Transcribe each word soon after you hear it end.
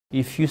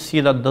If you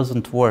see that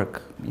doesn't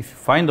work, if you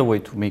find a way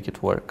to make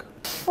it work.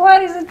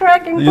 What is a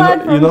tracking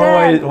platform? You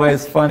know why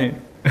it's funny?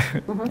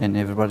 And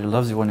everybody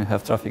loves you when you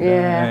have traffic.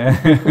 Yeah.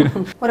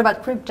 What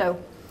about crypto?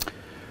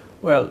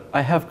 Well,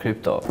 I have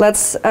crypto.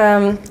 Let's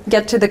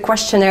get to the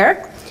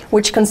questionnaire,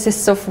 which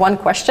consists of one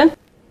question.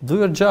 Do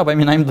your job. I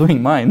mean, I'm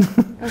doing mine.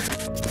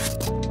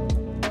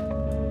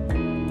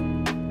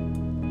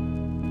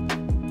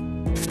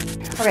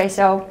 Okay,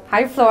 so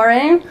hi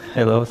Florin.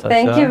 Hello, Sasha.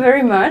 Thank you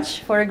very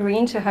much for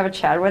agreeing to have a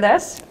chat with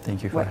us.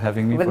 Thank you for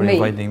having me, for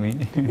inviting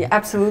me. Yeah,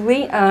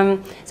 absolutely.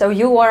 So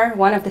you are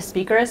one of the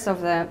speakers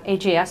of the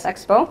AGS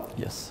Expo.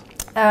 Yes.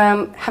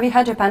 Have you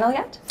had your panel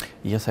yet?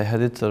 Yes, I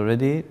had it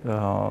already.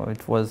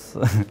 It was,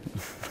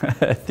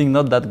 I think,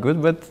 not that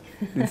good, but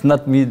it's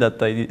not me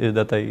that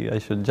I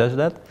should judge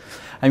that.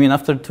 I mean,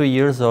 after 2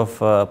 years of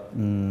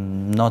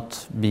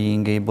not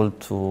being able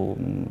to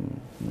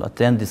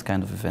attend this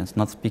kind of events,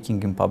 not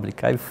speaking in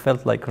public, I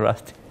felt like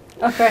rusty.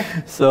 Okay.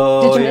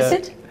 So did you miss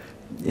it?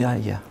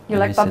 Yeah. You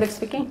like public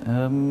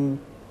speaking?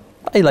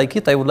 I like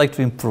it. I would like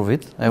to improve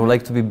it. I would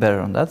like to be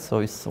better on that. So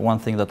it's one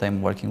thing that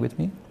I'm working with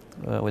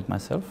with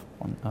myself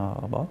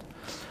about.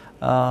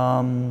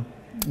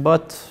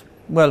 But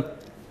well,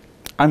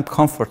 I'm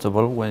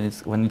comfortable when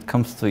it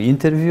comes to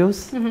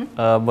interviews.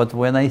 But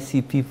when I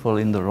see people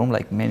in the room,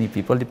 like many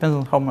people, depends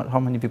on how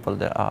many people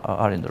there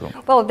are in the room.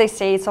 Well, they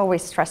say it's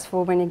always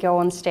stressful when you go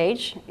on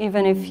stage,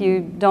 even if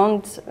you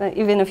don't,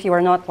 even if you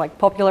are not like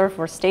popular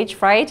for stage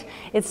fright,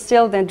 it's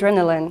still the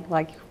adrenaline,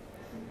 like.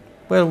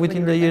 Well,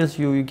 within the years,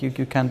 you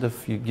kind of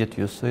get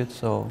used to it,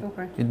 so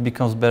it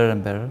becomes better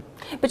and better.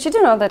 But you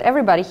do know that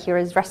everybody here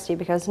is rusty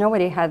because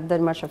nobody had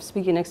that much of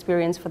speaking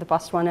experience for the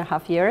past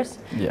 1.5 years.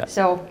 Yeah.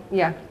 So,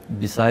 yeah.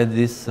 Besides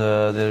this,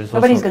 there is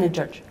nobody's going to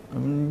judge.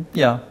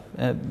 Yeah.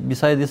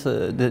 Besides this,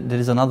 there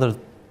is another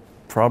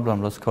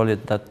problem, let's call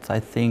it, that I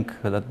think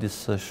that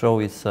this show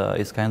is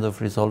kind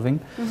of resolving.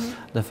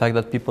 The fact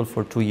that people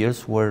for 2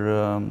 years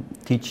were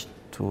taught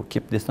to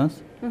keep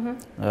distance,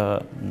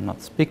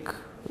 not speak.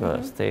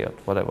 Stay at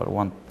whatever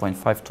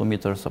 1.5 2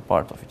 meters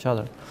apart of each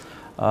other.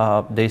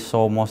 They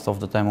saw most of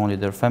the time only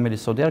their family,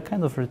 so they are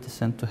kind of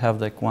reticent to have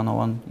like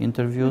one-on-one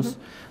interviews,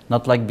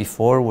 not like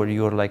before where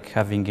you're like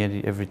having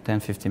every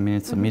 10-15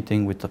 minutes a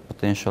meeting with a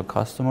potential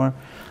customer.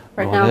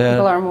 Right now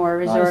people are more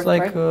reserved, it's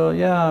like, right?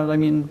 yeah, I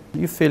mean,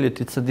 you feel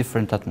it, it's a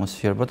different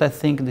atmosphere, but I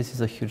think this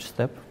is a huge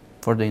step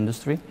for the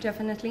industry.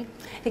 Definitely.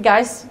 Hey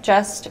guys,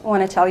 just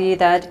want to tell you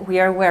that we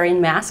are wearing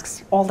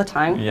masks all the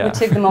time. Yeah. We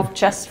took them off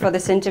just for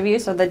this interview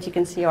so that you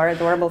can see our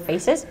adorable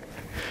faces.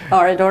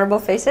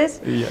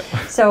 Yeah.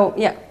 So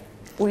yeah,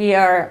 we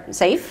are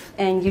safe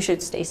and you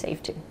should stay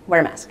safe too.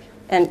 Wear a mask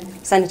and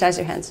sanitize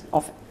your hands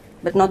often,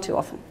 but not too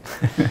often.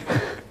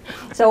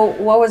 So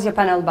what was your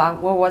panel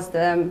about? What was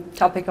the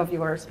topic of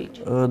your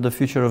speech? The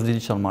future of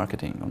digital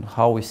marketing and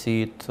how we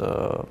see it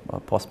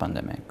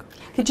post-pandemic.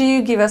 Could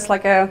you give us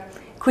like a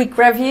quick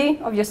review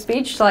of your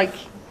speech, like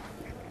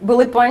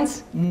bullet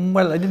points?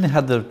 Well, I didn't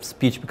have the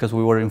speech because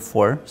we were in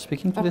 4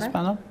 speaking to this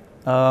panel.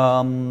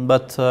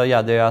 But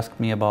yeah, they asked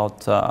me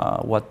about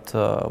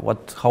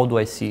how do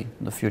I see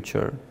the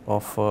future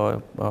of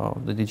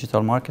the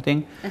digital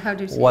marketing? And how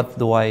do you see what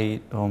do I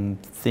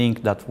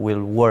think that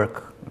will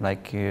work,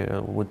 like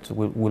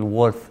will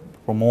worth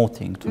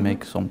promoting to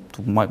make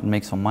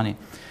some money?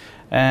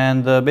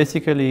 And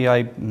basically,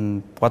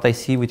 what I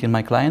see within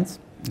my clients,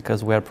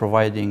 because we are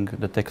providing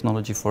the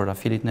technology for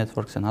affiliate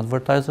networks and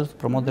advertisers to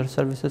promote their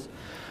services,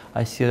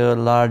 I see a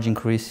large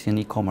increase in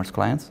e-commerce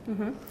clients.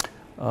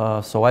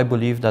 So I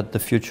believe that the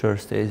future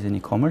stays in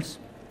e-commerce,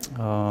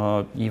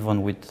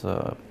 even with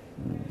the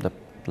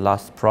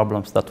last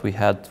problems that we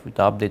had with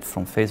the update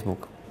from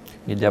Facebook.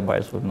 Media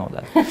buyers will know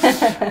that.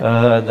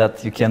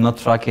 That you cannot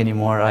track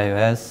anymore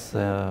iOS.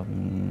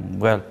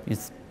 Well,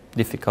 it's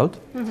difficult.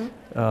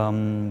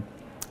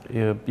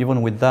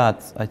 Even with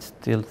that, I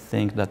still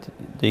think that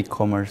the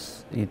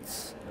e-commerce,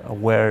 it's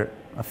where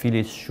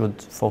affiliates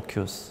should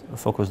focus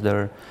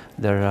their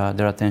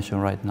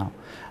attention right now.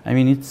 I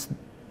mean, it's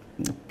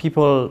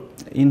people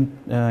in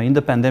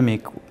the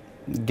pandemic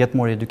get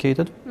more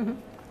educated.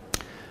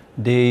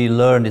 They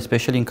learned,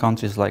 especially in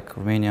countries like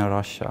Romania,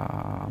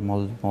 Russia,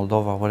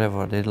 Moldova,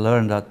 whatever. They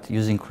learned that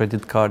using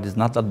credit card is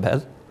not that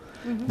bad.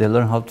 They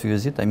learn how to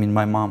use it. I mean,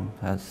 my mom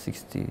has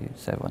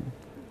 67.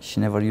 She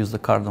never used the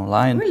card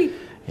online. Really?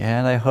 Yeah,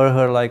 and I heard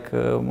her like,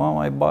 Mom,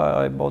 I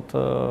bought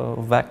a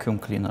vacuum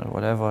cleaner,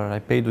 whatever. I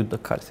paid with the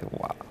card. I said,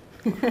 wow.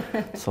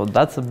 So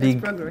that's a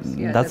big,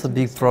 that's a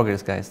big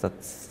progress, guys.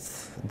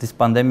 This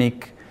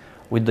pandemic,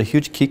 with the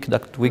huge kick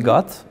that we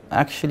got,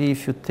 actually,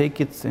 if you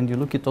take it and you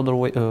look at the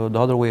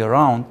other way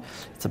around,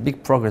 it's a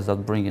big progress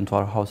that bring into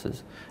our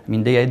houses. I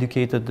mean, they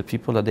educated the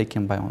people that they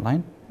can buy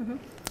online.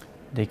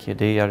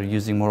 They are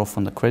using more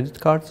often the credit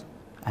cards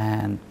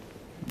and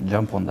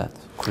jump on that.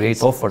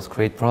 Create offers,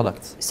 create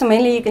products. So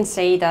mainly you can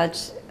say that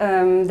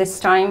this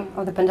time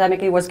of the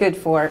pandemic, it was good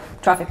for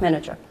traffic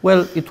manager?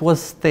 Well, it was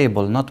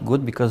stable, not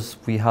good, because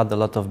we had a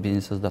lot of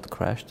businesses that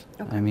crashed.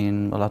 Okay. I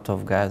mean, a lot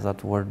of guys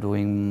that were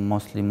doing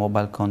mostly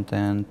mobile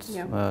content,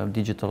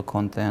 digital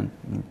content,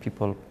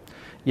 people.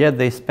 Yeah,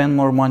 they spend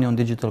more money on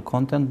digital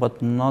content,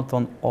 but not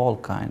on all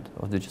kind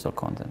of digital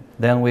content.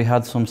 Then we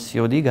had some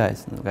COD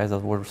guys, guys that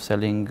were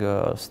selling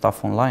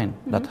stuff online,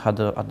 that had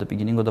at the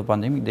beginning of the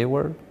pandemic, they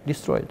were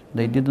destroyed.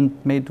 They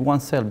didn't make one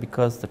sale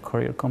because the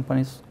courier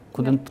companies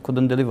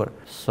couldn't deliver.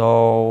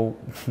 So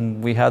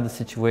we had a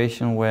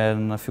situation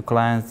when a few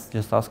clients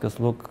just asked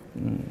us, look,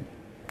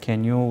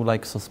 can you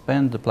like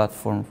suspend the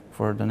platform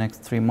for the next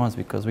 3 months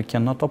because we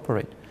cannot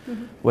operate?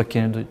 What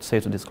can you say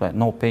to this client?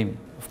 No, pay me.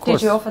 Of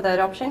course. Did you offer that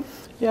option?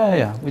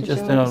 Yeah. We Did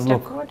just you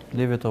look, forward?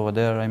 leave it over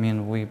there. I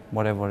mean,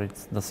 whatever.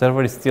 The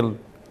server is still,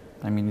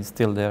 I mean, it's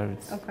still there.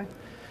 Okay.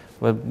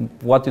 But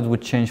what it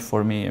would change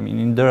for me? I mean,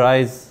 in their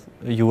eyes,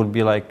 you will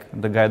be like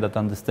the guy that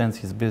understands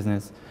his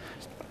business,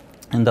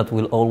 and that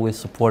will always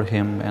support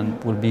him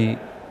and will be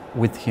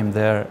with him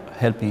there,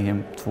 helping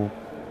him to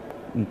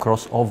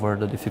cross over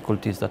the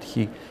difficulties that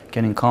he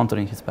can encounter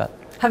in his path.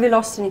 Have you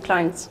lost any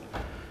clients?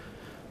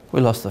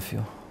 We lost a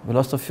few. We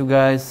lost a few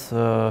guys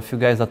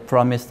that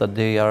promised that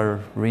they are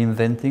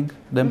reinventing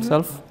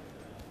themselves.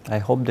 I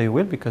hope they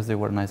will, because they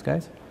were nice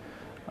guys.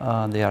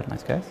 They are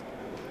nice guys.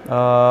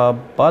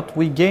 But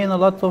we gain a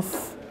lot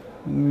of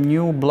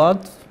new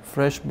blood,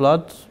 fresh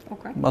blood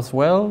as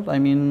well. I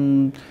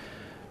mean,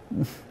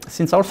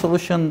 since our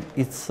solution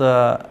it's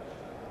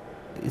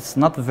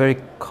not very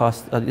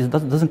it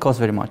doesn't cost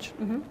very much.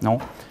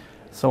 No.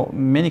 So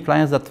many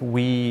clients that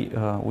we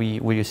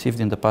received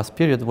in the past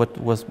period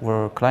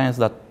were clients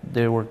that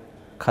they were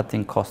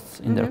cutting costs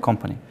in their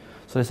company.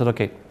 So they said,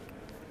 okay,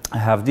 I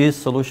have this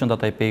solution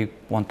that I pay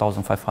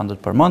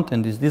 1,500 per month,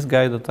 and this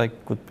guy that I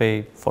could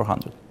pay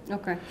 400.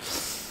 Okay.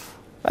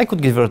 I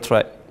could give it a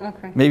try.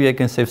 Okay. Maybe I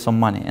can save some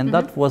money. And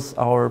that was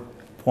our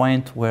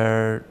point,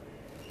 where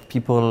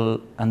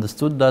people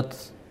understood that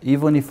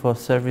even if a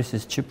service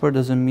is cheaper,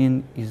 doesn't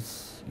mean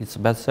it's a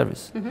bad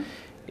service.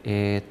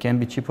 It can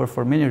be cheaper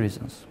for many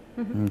reasons.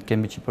 It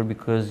can be cheaper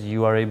because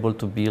you are able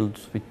to build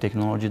with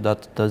technology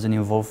that doesn't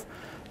involve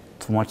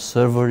too much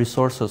server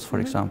resources, for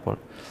example.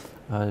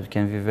 It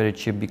can be very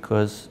cheap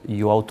because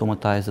you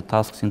automatize the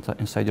tasks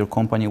inside your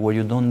company, where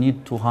you don't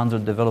need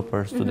 200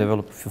 developers to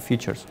develop a few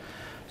features.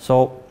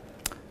 So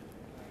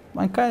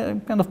I'm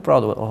kind of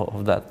proud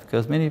of that,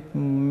 because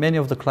many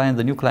of the clients,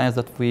 the new clients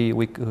that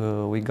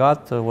we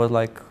got, were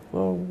like,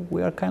 well,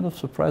 we are kind of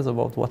surprised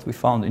about what we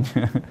found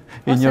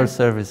in your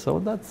service. So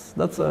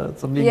that's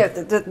a big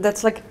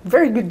that's like a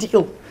very good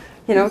deal.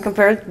 You know,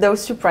 compared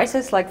those two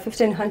prices, like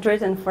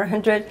 1,500 and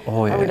 400,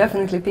 I would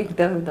definitely pick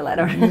the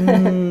latter.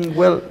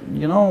 Well,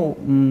 you know,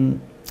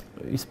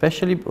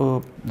 especially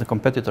the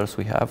competitors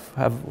we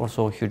have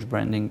also huge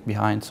branding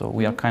behind. So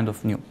we are kind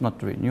of new,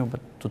 not really new, but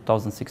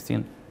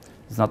 2016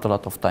 is not a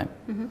lot of time.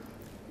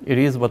 It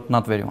is, but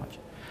not very much.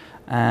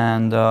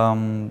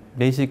 And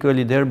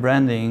basically their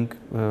branding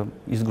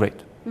is great.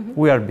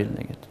 We are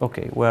building it.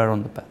 Okay, we are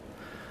on the path.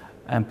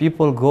 And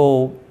people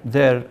go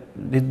there,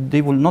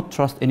 they will not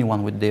trust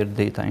anyone with their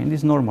data. And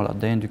it's normal at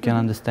the end, you can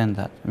understand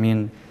that. I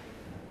mean,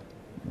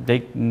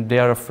 they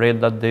are afraid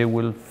that they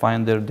will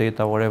find their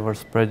data wherever,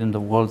 spread in the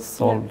world,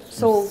 sold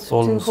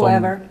to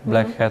whoever.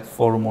 Black hat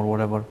forum or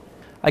whatever.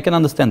 I can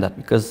understand that,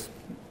 because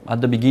at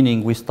the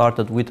beginning we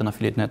started with an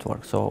affiliate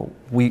network. So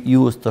we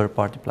use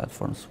third-party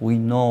platforms. We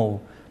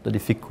know the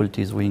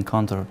difficulties we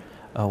encounter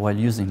while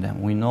using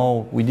them. We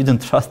know we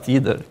didn't trust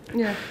either.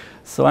 Yeah.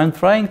 So I'm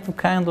trying to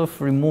kind of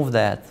remove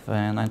that,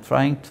 and I'm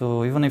trying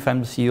to, even if I'm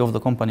the CEO of the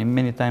company,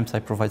 many times I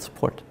provide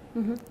support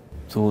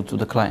to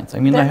the clients. I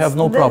mean, I have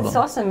no problem. That's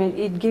awesome.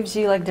 It gives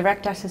you like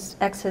direct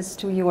access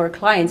to your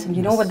clients, and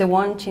you know what they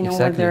want, you know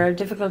what their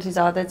difficulties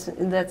are.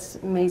 That's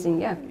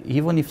amazing, yeah.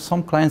 Even if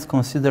some clients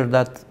consider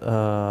that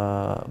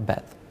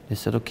bad, they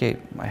said, okay,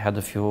 I had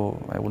a few,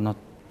 I will not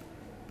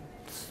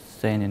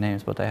say any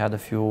names, but I had a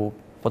few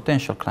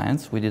potential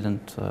clients, we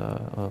didn't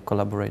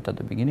collaborate at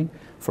the beginning,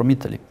 from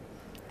Italy.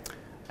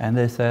 And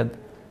they said,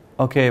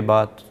 okay,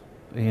 but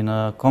in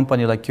a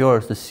company like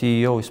yours, the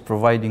CEO is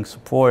providing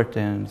support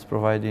and is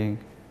providing,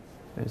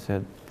 they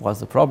said, what's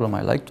the problem?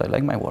 I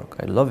like my work,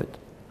 I love it.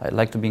 I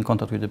like to be in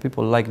contact with the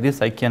people. Like this,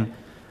 I can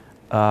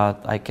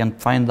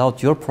find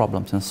out your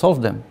problems and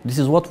solve them. This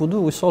is what we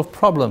do, we solve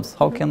problems.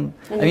 How can...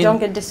 And you don't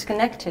get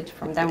disconnected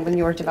from them when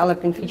you're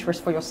developing features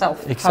for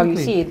yourself, how you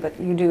see it, but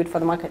you do it for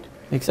the market.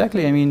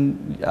 Exactly, I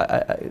mean,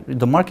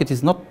 the market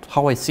is not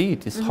how I see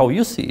it, it's how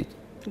you see it.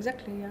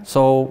 Exactly, yeah.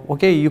 So,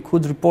 okay, you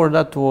could report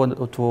that to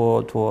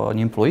an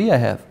employee I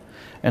have,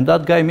 and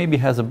that guy maybe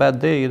has a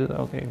bad day.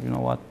 Okay, you know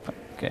what?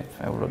 Okay,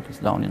 I wrote this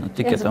down in a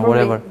ticket and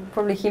whatever.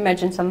 Probably he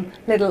imagined some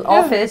little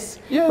office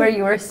where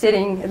you were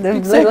sitting at the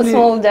little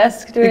small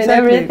desk doing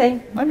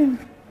everything. I mean,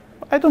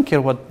 I don't care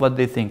what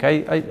they think.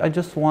 I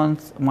just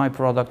want my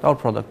product, our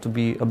product, to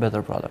be a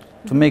better product,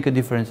 to make a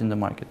difference in the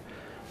market.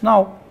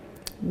 Now,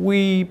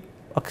 we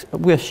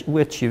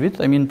achieve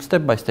it. I mean,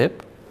 step by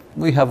step.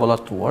 we have a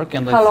lot to work.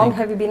 And How long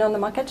have you been on the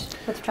market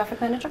with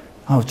Traffic Manager?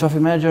 Oh,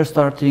 Traffic Manager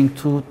starting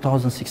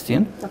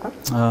 2016, Okay.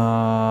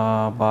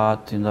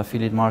 but in the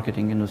affiliate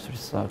marketing industry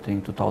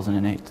starting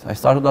 2008. I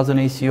started as an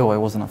ACO, I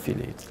was an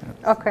affiliate.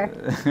 Okay.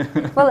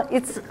 Well,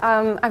 it's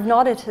I've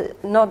noticed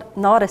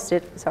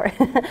it. Sorry,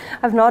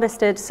 I've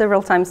noticed it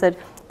several times that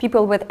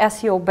people with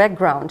SEO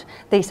background,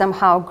 they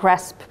somehow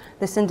grasp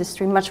this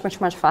industry much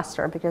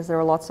faster because there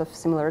are lots of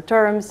similar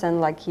terms and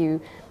like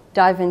you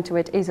dive into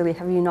it easily.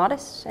 Have you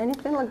noticed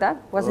anything like that?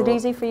 Was it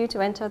easy for you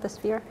to enter the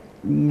sphere?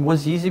 It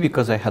was easy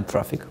because I had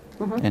traffic,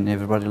 and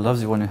everybody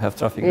loves you when you have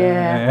traffic.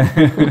 Yeah.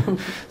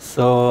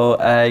 So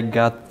I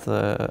got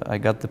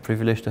the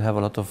privilege to have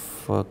a lot of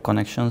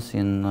connections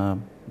in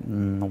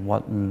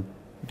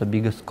the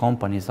biggest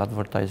companies,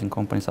 advertising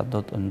companies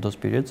in those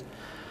periods.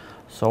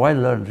 So I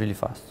learned really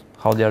fast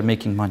how they are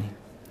making money.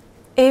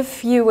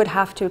 If you would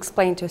have to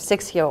explain to a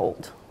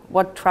 6-year-old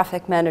what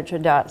Traffic Manager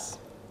does,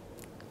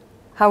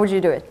 how would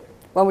you do it?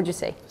 What would you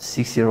say?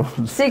 6-year-old.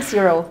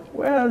 6-year-old.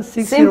 Well,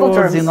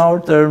 6-year-olds in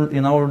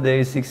our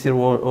days,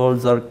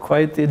 6-year-olds are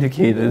quite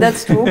educated.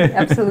 That's true,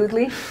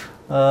 absolutely.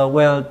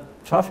 Well,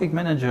 Traffic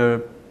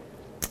Manager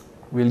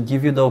will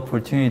give you the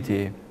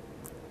opportunity,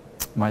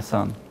 my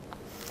son,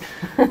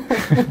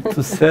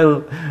 to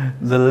sell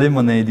the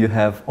lemonade you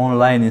have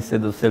online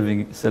instead of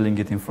selling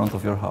it in front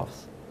of your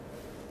house.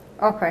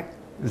 Okay.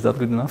 Is that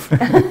good enough?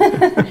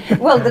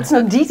 Well, that's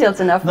not detailed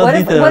enough. Not What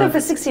detailed. if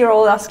a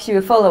 6-year-old asks you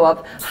a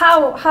follow-up?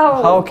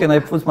 How can I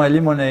put my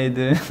lemonade?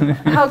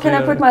 How can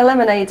I put my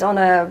lemonade on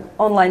an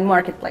online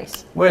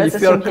marketplace? Well, Let's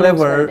if you're assume he knows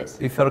what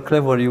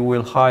clever, it is. you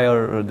will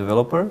hire a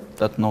developer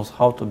that knows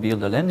how to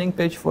build a landing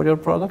page for your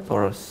product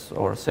or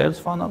a sales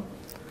funnel.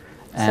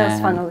 Sales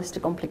And funnel is too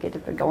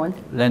complicated, but go on.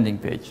 landing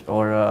page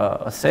or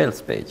a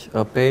sales page,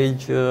 a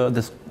page,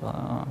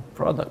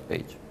 product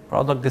page,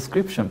 product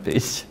description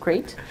page.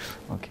 Great.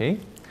 Okay.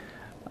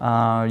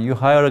 You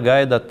hire a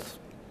guy that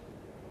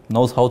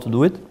knows how to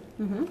do it.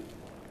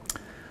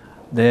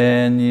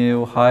 Then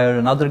you hire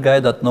another guy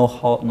that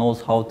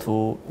knows how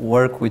to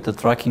work with a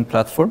tracking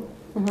platform.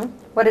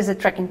 What is a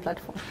tracking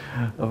platform?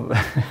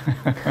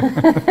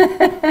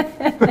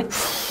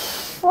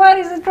 What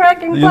is a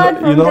tracking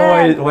platform? You know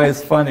Dad? why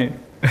it's funny?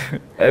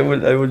 I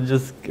will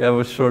just have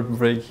a short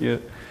break here.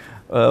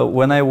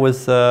 When I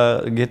was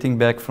getting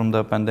back from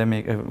the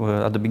pandemic,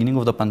 at the beginning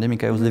of the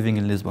pandemic, I was living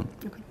in Lisbon.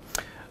 Okay.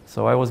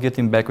 So I was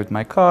getting back with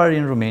my car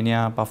in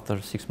Romania after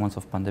 6 months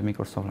of pandemic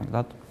or something like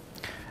that.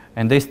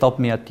 And they stopped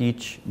me at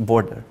each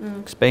border.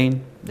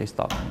 Spain, they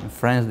stopped me. In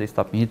France, they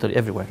stopped me. Italy,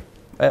 everywhere.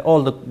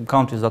 All the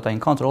countries that I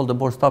encountered, all the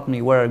borders stopped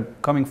me where I'm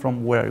coming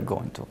from, where I'm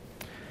going to.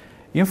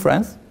 In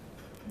France,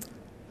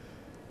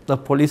 the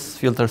police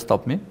filter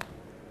stopped me.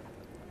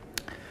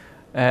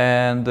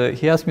 And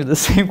he asked me the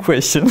same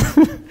question.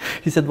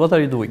 He said, "What are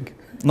you doing?"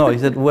 No, he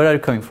said, "Where are you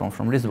coming from?"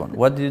 "From Lisbon."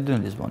 "What do you do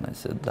in Lisbon?" I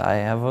said, "I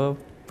have a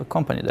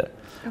company there."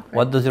 Okay.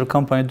 "What does your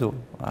company do?"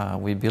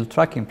 "We build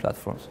tracking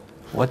platforms."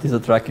 "What is a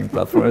tracking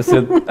platform?" I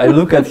said, I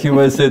look at him,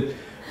 I said,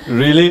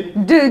 "Really?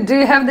 Do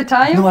you have the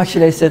time?" "No,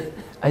 actually,"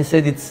 I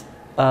said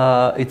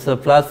it's a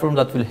platform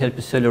that will help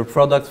you sell your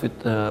products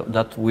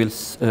that will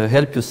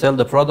help you sell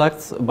the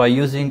products by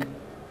using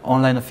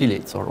online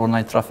affiliates or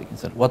online traffic." He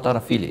said, "What are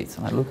affiliates?"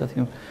 And I looked at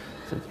him,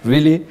 I said,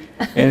 "Really?"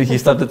 And he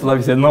started to laugh.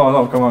 He said,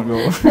 "No, come on, go."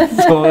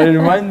 So it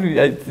reminded me,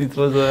 it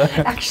was a...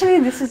 Actually,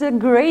 this is a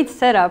great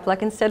setup.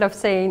 Like instead of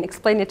saying,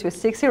 explain it to a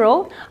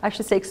 6-year-old, I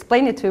should say,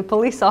 explain it to a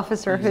police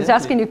officer who's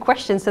asking you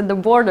questions at the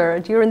border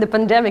during the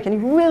pandemic and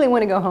you really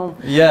want to go home.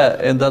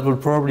 Yeah, and that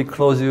will probably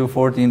close you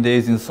 14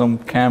 days in some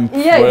camp.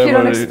 Yeah, if you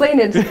don't explain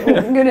it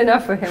good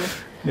enough for him.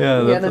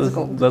 Yeah, that's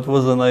cool. That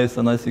was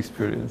a nice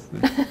experience.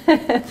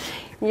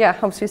 Yeah,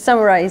 helps you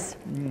summarize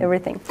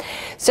everything.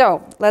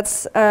 So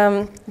let's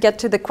get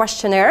to the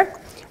questionnaire,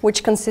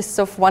 which consists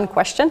of one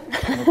question.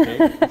 Okay.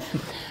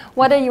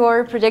 What are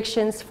your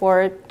predictions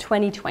for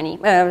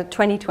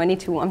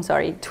 2022? I'm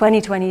sorry,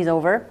 2020 is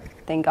over,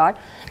 thank God.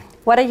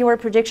 What are your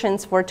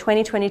predictions for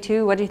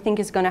 2022? What do you think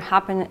is going to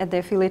happen at the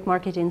affiliate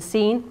marketing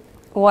scene?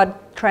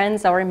 What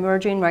trends are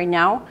emerging right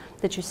now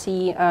that you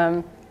see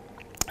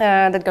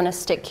that are going to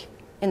stick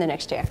in the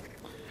next year?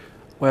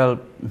 Well,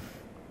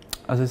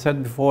 as I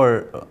said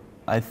before,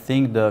 I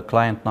think the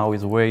client now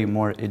is way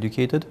more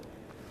educated.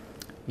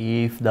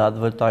 If the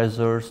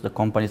advertisers, the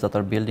companies that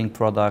are building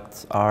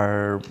products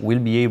will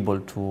be able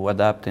to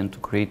adapt and to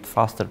create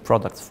faster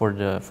products for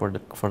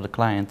the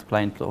client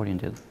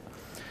oriented.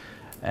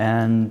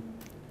 And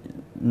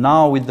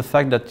now with the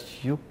fact that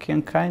you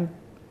can kind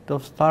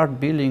of start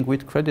billing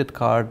with credit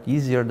card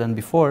easier than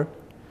before,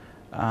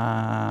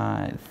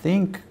 I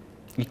think,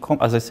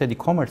 as I said,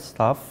 e-commerce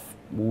stuff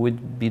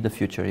would be the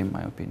future in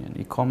my opinion.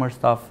 E-commerce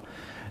stuff,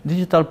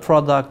 digital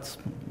products,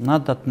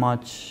 not that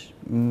much.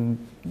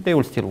 They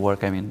will still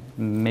work. I mean,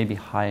 maybe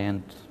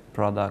high-end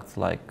products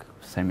like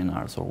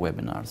seminars or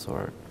webinars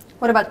or...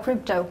 What about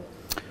crypto?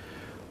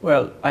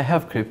 Well, I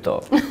have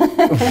crypto.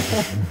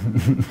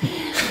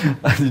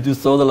 Did you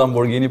saw the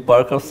Lamborghini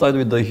park outside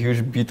with the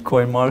huge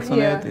Bitcoin marks on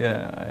Yeah. it?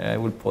 Yeah, I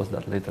will post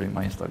that later in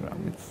my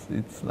Instagram.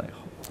 It's like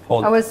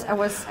hold, I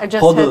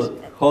just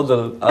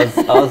hodl as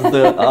the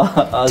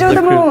to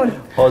the moon.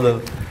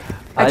 Hodl.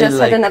 I just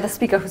like, had another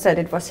speaker who said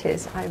it was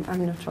his.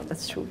 I'm not sure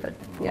that's true, but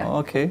yeah.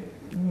 Okay,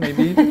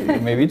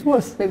 maybe it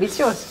was. Maybe it's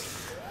yours.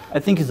 I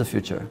think it's the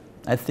future.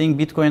 I think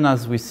Bitcoin,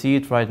 as we see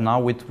it right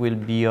now, it will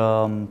be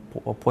a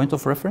point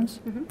of reference.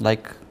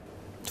 Like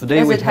today,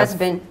 As we it has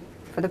been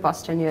for the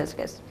past 10 years, I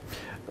guess.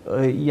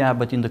 Yeah,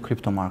 but in the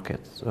crypto market.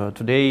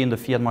 Today, in the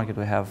fiat market,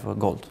 we have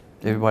gold.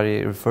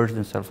 Everybody refers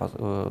themselves as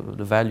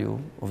the value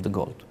of the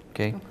gold.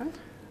 Okay.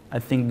 I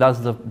think that's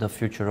the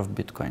future of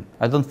Bitcoin.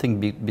 I don't think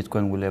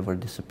Bitcoin will ever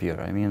disappear.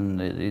 I mean,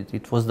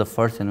 it was the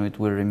first and it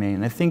will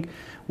remain. I think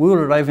we will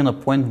arrive in a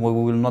point where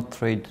we will not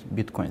trade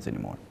Bitcoins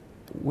anymore.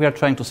 We are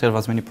trying to solve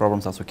as many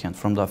problems as we can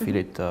from the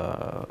affiliate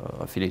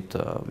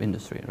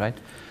industry, right?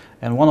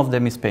 And one of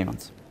them is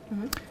payments.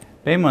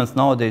 Payments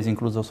nowadays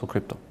includes also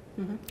crypto.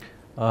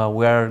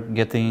 We are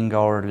getting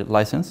our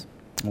license.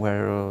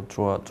 We're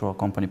through a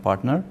company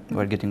partner.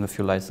 We're getting a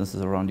few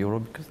licenses around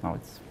Europe because now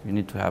you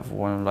need to have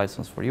one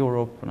license for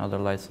Europe, another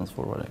license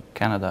for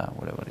Canada,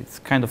 whatever. It's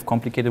kind of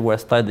complicated. We're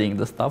studying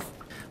the stuff,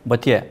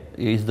 but yeah,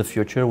 it's the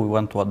future. We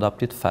want to adapt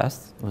to it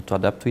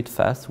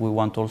fast. We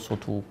want also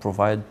to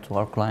provide to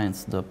our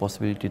clients the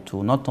possibility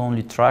to not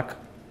only track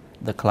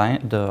the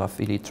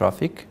affiliate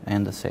traffic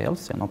and the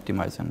sales and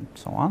optimize and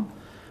so on,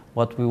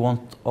 but we want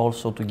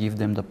also to give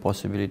them the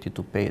possibility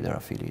to pay their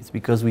affiliates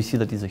because we see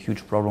that is a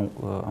huge problem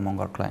among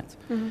our clients.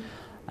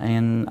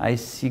 And I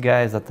see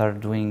guys that are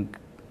doing,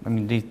 I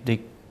mean, they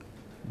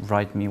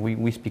write me,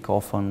 we speak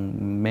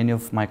often. Many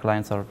of my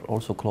clients are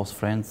also close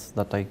friends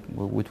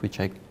with which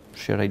I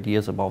share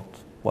ideas about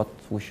what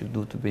we should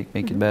do to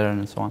make it better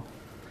and so on.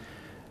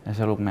 I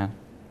said, look man,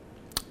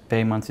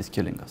 payments is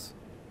killing us.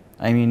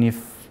 I mean,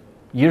 if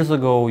years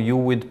ago you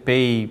would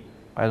pay,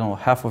 I don't know,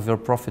 half of your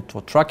profit to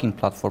a tracking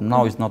platform.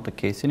 Now it's not the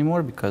case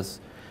anymore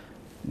because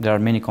there are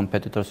many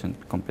competitors and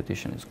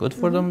competition is good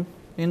for the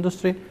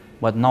industry,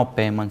 but now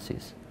payments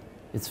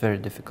it's very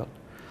difficult.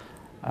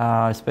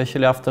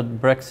 Especially after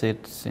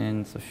Brexit,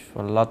 since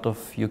a lot of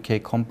UK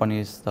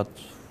companies that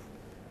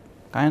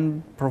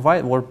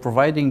were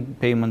providing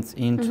payments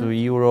into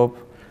Europe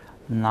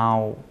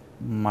now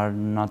are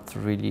not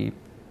really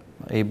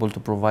able to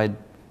provide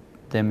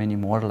them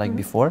anymore like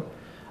before.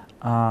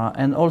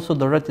 And also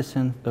the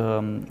reticence,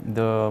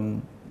 the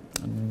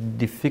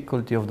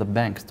difficulty of the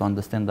banks to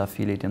understand the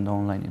affiliate and the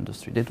online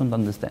industry. They don't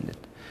understand it.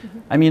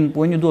 I mean,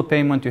 when you do a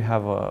payment, you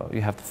have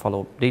to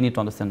follow. They need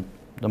to understand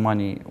the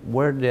money,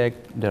 where they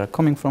are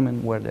coming from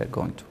and where they are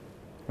going to,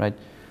 right?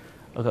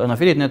 An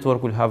affiliate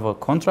network will have a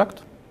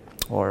contract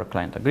or a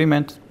client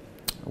agreement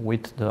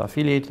with the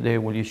affiliate. They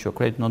will issue a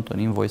credit note, an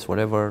invoice,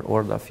 whatever,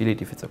 or the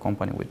affiliate, if it's a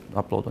company,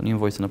 will upload an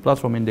invoice in the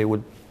platform and they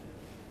will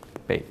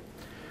pay.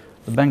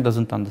 The bank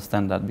doesn't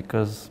understand that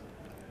because,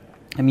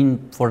 I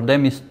mean, for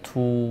them is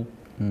too,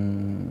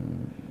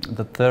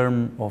 the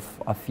term of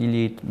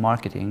affiliate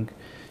marketing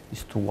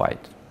is too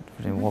wide.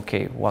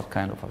 Okay, what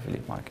kind of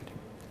affiliate marketing?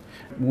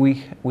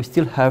 We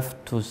still have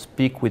to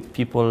speak with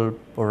people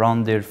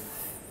around their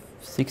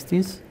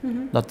 60s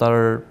that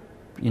are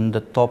in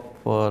the top,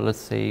 let's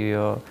say,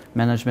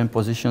 management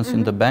positions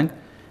in the bank.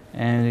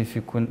 And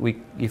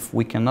if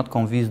we cannot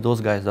convince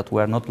those guys that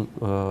we are not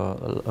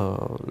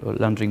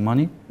laundering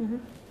money,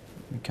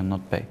 we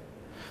cannot pay.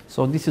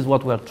 So this is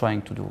what we are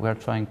trying to do. We are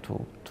trying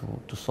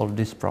to solve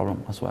this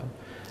problem as well.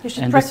 You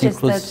should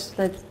practice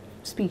that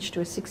speech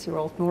to a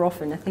 6-year-old more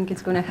often. I think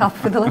it's going to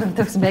help with a lot of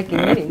those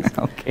banking meetings.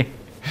 Okay.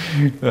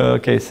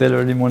 Okay, sell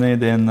early money,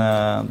 then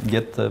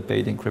get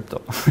paid in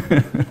crypto.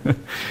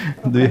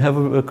 Do you have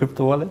a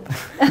crypto wallet?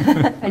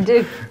 I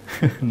do.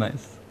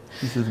 Nice.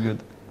 This is good.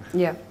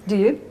 Yeah. Do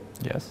you?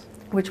 Yes.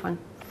 Which one?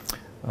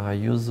 I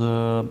use,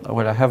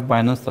 well, I have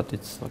Binance, that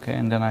it's okay,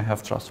 and then I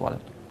have Trust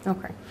Wallet.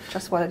 Okay.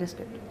 Trust Wallet is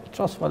good.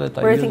 Trust Wallet,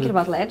 Were you thinking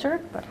about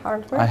Ledger, about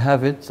hardware? I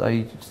have it.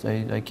 I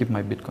keep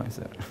my Bitcoins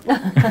there.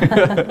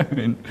 I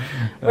mean,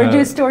 where do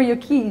you store your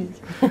keys?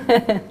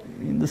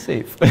 In the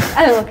safe.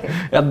 Oh, okay.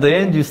 At the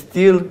end, you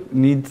still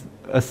need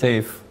a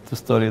safe to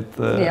store it.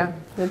 Yeah,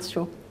 that's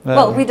true.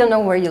 Well, we don't know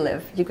where you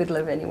live. You could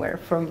live anywhere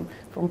from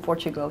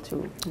Portugal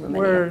to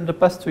Romania. Where the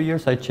past 2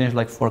 years I changed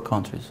like 4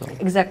 countries. So.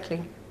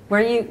 Exactly.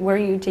 Were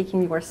you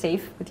taking your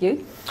safe with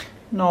you?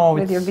 No,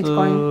 with your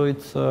Bitcoin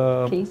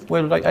keys?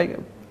 Well,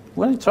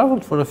 when I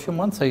traveled for a few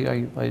months,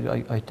 I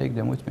take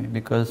them with me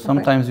because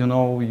sometimes you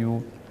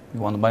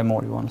want to buy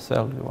more, you want to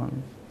sell, you want.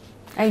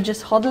 Are you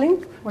just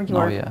hodling, or you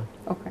are? Oh yeah.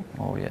 Okay.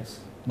 Oh yes.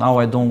 Now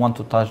I don't want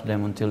to touch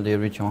them until they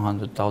reach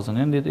 100,000,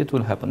 and it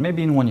will happen.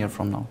 Maybe in 1 year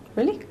from now.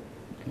 Really?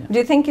 Yeah. Do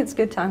you think it's a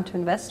good time to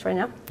invest right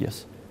now?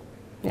 Yes,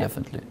 yeah.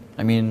 Definitely.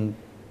 I mean,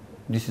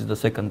 this is the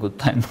second good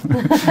time.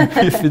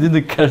 If you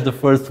didn't catch the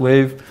first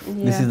wave,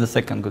 this is the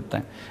second good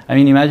time. I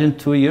mean, imagine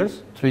 3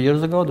 years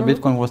ago, the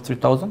Bitcoin was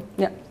 3,000.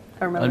 Yeah,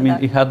 I remember. I mean,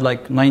 that. it had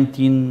like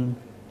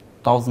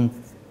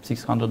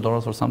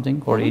 $19,600 or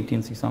something, or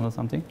 $18,600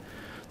 something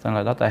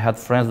like that. I had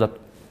friends that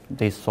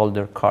they sold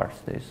their cars,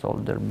 they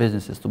sold their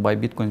businesses to buy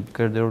Bitcoin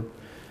because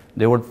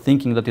they were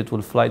thinking that it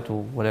will fly to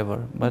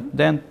whatever. But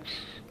then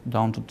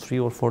down to 3,000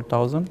 or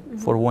 4,000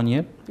 for 1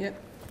 year. Yeah.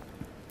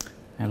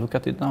 And look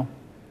at it now.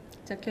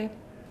 It's okay.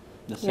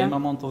 The same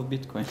amount of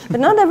Bitcoin. But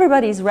not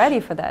everybody is ready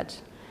for that.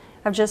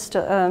 I've just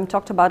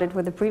talked about it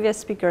with the previous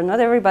speaker. Not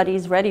everybody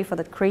is ready for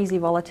that crazy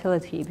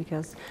volatility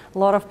because a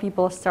lot of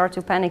people start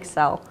to panic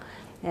sell,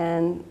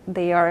 and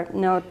they are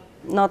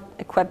not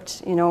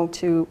equipped,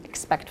 to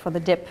expect for the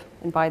dip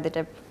and buy the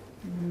dip.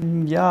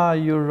 Yeah,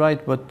 you're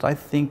right. But I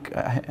think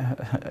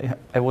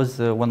I was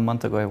 1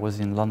 month ago. I was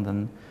in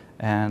London,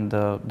 and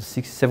the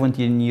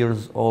 17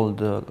 years old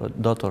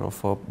daughter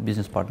of a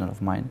business partner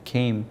of mine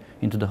came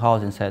into the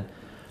house and said,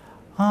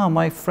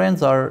 my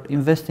friends are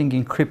investing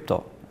in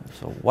crypto.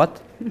 So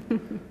what?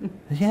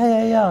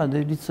 yeah.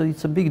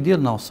 It's a big deal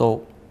now.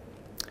 So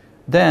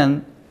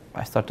then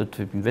I started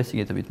to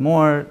investigate a bit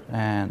more,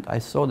 and I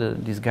saw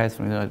these guys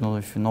from, I don't know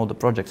if you know the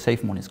project,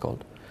 SafeMoon is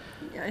called.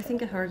 Yeah, I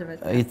think I heard of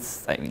it.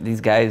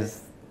 These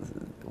guys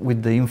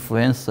with the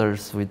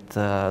influencers, with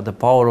the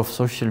power of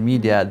social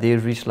media, they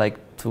reach like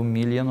 2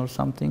 million or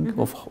something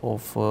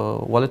of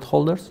wallet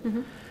holders.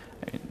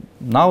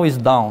 Now it's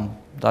down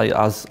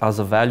as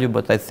a value,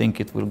 but I think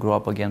it will grow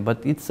up again.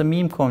 But it's a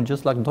meme coin,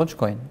 just like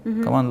Dogecoin.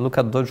 Come on, look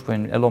at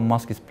Dogecoin. Elon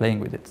Musk is playing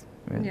with it.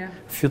 A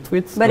few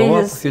tweets but go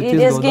up, it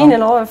has gained a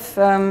lot of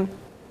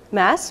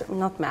mass.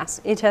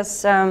 It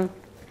has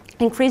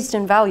increased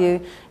in value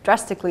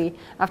drastically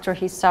after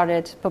he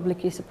started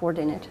publicly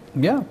supporting it.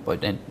 Yeah,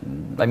 but then,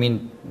 I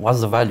mean,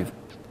 what's the value?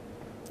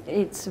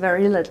 It's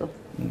very little.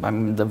 I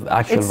mean, the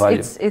actual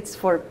value. It's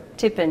for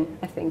tipping,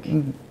 I think,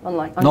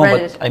 online, on no,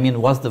 Reddit. But I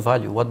mean, what's the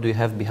value? What do you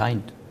have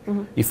behind?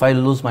 If I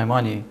lose my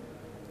money,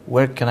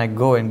 where can I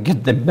go and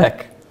get them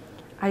back?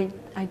 I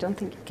don't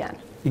think you can.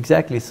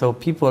 Exactly. So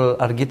people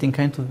are getting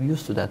kind of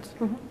used to that.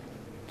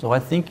 So I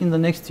think in the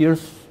next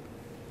years,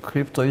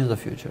 crypto is the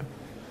future.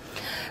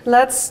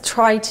 Let's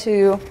try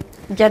to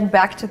get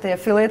back to the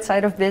affiliate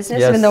side of business,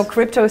 yes. Even though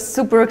crypto is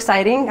super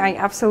exciting. I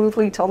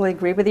absolutely, totally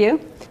agree with you.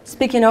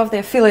 Speaking of the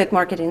affiliate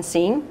marketing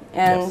scene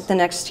and yes. the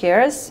next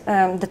years,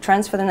 the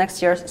trends for the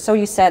next years, so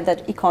you said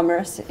that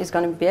e-commerce is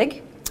going to be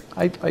big?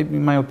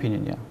 In my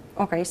opinion, yeah.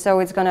 Okay, so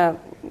it's going to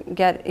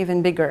get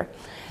even bigger.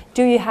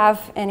 Do you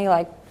have any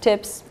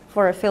tips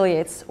for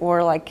affiliates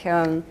or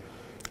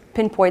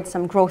pinpoint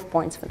some growth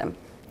points for them?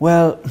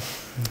 Well,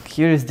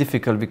 here is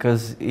difficult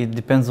because it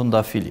depends on the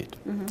affiliate.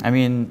 I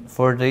mean,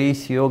 for the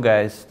ACO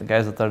guys, the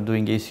guys that are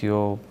doing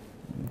ACO,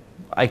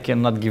 I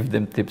cannot give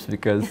them tips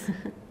because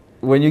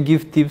when you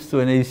give tips to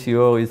an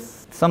ACO,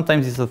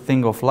 sometimes it's a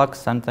thing of luck,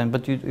 sometimes,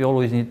 but you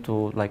always need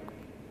to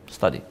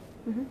study.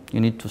 You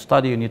need to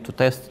study, you need to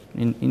test.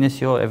 In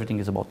SEO, everything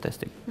is about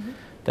testing.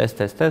 Test.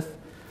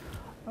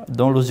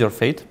 Don't lose your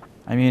faith.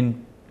 I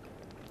mean,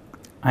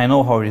 I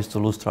know how it is to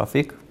lose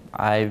traffic.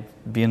 I've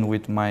been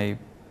with my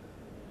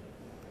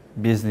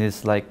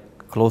business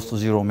close to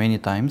zero many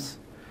times.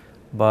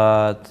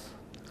 But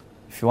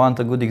if you want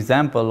a good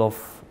example of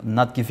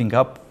not giving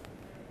up,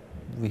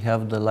 we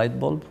have the light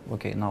bulb.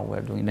 Okay, now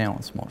we're doing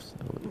neons more.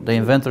 The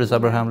inventor is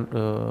Abraham,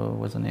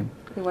 what's the name?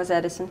 It was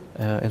Edison.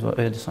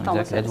 Edison,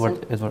 Thomas exactly.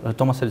 Edison.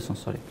 Thomas Edison,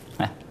 sorry.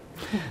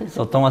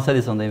 So Thomas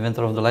Edison, the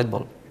inventor of the light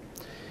bulb.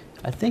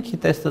 I think he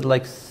tested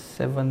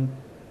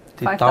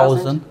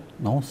 70,000.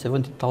 No,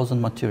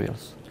 70,000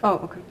 materials. Oh,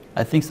 okay.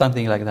 I think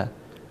something like that.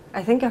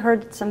 I think I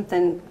heard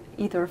something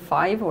either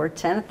 5 or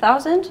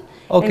 10,000.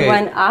 Okay. And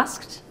when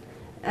asked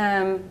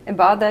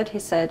about that, he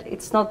said,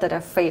 it's not that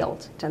I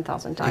failed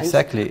 10,000 times.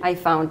 Exactly. I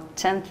found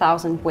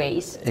 10,000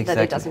 ways that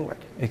it doesn't work.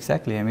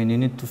 Exactly. I mean, you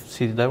need to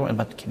see that one.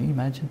 But can you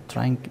imagine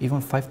trying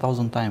even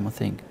 5,000 times a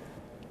thing?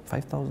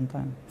 5,000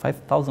 times.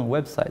 5,000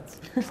 websites.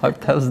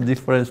 5,000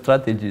 different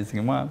strategies.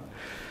 Come on.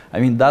 I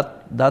mean,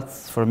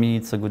 that's for me,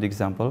 it's a good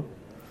example.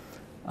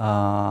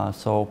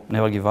 So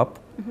never give up.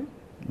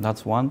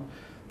 That's one.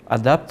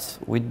 Adapt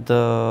with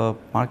the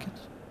market.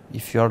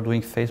 If you are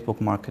doing Facebook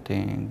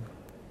marketing,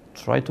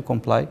 try to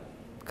comply,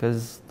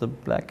 because the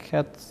black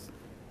hat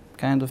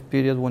kind of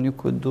period when you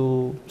could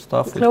do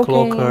stuff with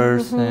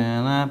cloakers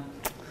and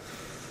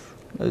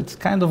it's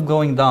kind of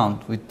going down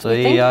with the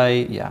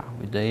AI. Yeah,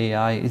 with the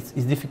AI, it's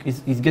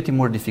difficult. It's getting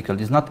more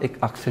difficult. It's not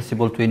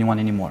accessible to anyone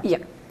anymore. Yeah,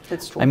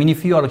 that's true. I mean,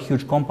 if you are a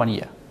huge company,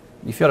 yeah.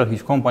 If you are a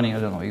huge company, I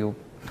don't know, you.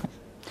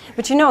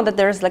 But you know that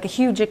there's a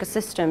huge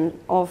ecosystem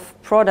of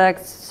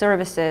products,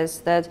 services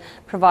that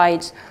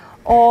provide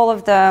all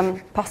of the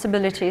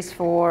possibilities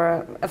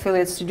for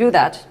affiliates to do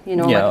that. You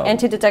know, like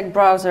anti-detect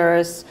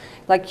browsers,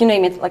 you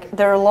name it.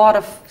 There are a lot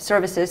of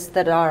services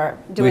that are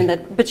doing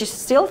that. But you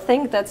still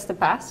think that's the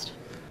past?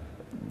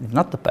 It's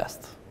not the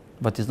past,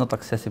 but it's not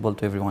accessible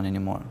to everyone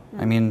anymore.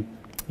 I mean,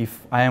 if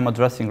I am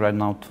addressing right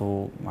now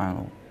to, I don't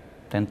know,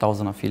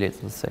 10,000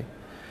 affiliates, let's say,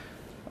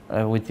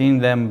 within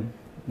them,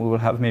 we will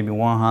have maybe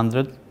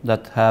 100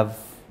 that have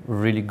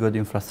really good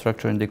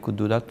infrastructure and they could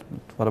do that.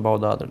 But what about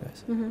the other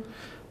guys?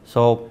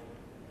 So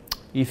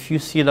if you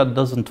see that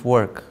doesn't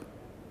work,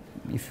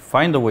 if you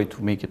find a way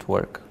to make it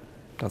work,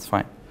 that's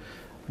fine.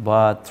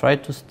 but try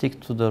to stick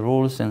to the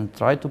rules and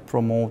try to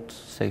promote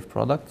safe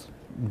products.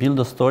 Build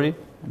a story.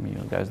 I mean,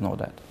 you guys know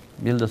that.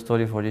 Build a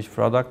story for each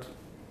product.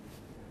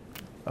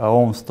 Our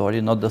own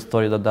story, not the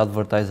story that the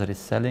advertiser is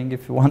selling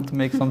if you want to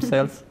make some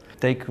sales.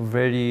 Take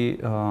very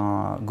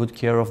good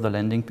care of the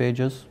landing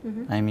pages.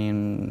 I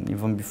mean,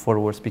 even before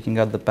we're speaking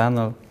at the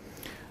panel,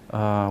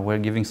 we're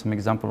giving some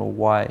example of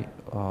why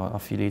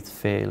affiliates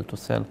fail to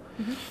sell.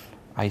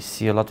 I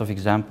see a lot of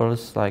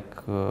examples, like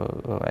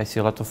I see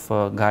a lot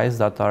of guys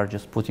that are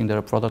just putting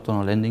their product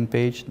on a landing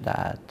page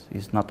that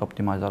is not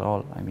optimized at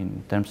all. I mean,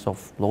 in terms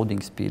of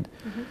loading speed.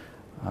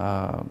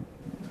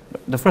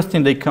 The first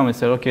thing they come and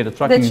say, okay, the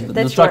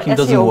tracking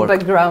doesn't work.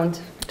 Background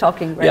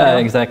talking right now. Yeah,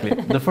 exactly.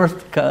 The first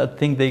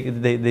thing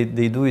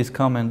they do is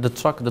come and the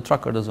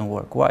tracker doesn't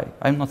work. Why?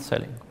 I'm not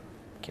selling.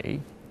 Okay.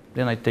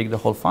 Then I take the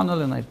whole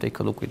funnel and I take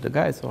a look with the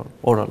guys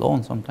or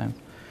alone sometimes.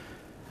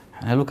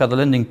 And I look at the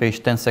landing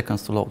page, 10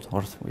 seconds to load,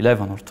 or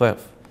 11 or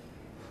 12.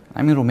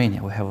 I'm in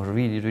Romania. We have a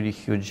really, really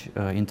huge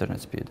internet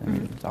speed. I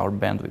mean, our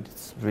bandwidth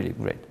is really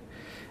great.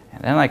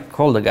 And then I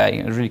call the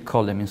guy, I really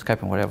call them in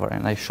Skype and whatever,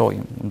 and I show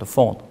him on the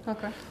phone.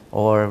 Okay.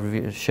 Or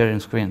sharing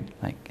screen.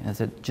 Like, I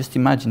said, just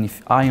imagine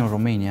if I in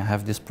Romania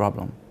have this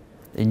problem,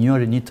 and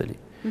you're in Italy,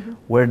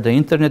 where the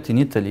internet in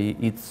Italy,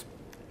 it's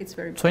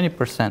very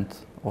 20%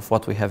 of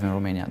what we have in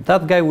Romania.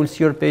 That guy will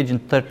see your page in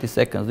 30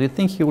 seconds. Do you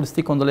think he will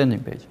stick on the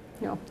landing page?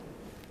 No.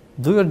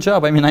 Do your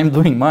job. I mean, I'm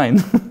doing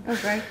mine.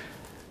 Okay.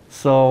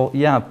 So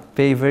yeah,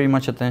 pay very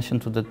much attention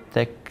to the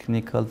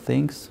technical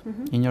things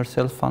in your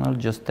sales funnel.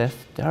 Just test.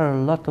 There are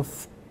a lot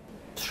of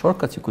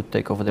shortcuts you could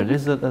take over there.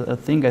 There's a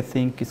thing I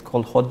think is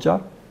called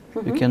Hotjar.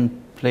 You can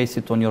place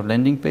it on your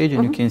landing page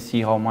and you can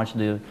see how much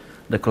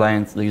the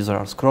clients, the user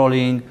are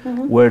scrolling,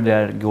 where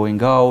they're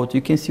going out.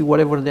 You can see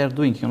whatever they're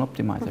doing. You can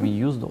optimize. I mean,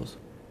 use those.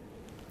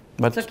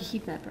 But it's like a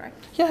heat map, right?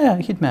 Yeah,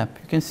 heat map.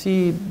 You can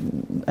see,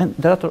 and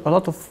there are a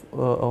lot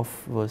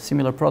of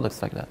similar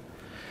products like that.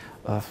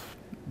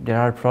 There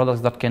are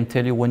products that can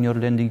tell you when your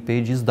landing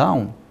page is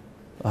down,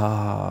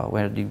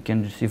 where you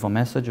can receive a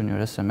message on your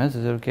SMS.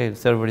 Say, okay, the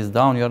server is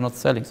down. You are not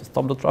selling, so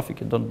stop the traffic.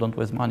 Don't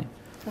waste money.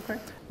 Okay.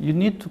 You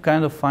need to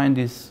kind of find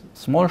these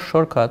small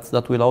shortcuts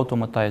that will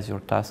automatize your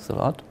tasks a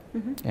lot,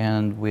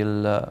 and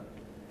will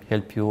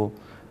help you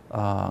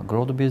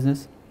grow the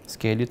business,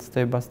 scale it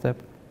step by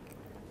step.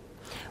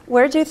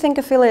 Where do you think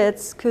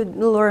affiliates could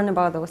learn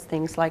about those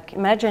things? Like,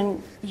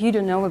 imagine you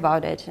don't know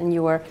about it and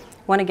you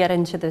want to get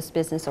into this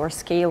business or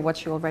scale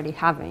what you're already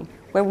having.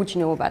 Where would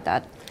you know about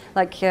that?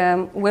 Like,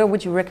 where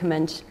would you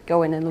recommend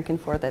going and looking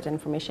for that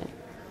information?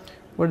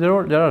 Well,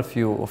 there are a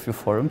few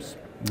forums.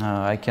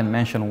 I can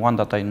mention one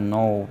that I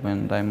know,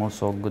 and I'm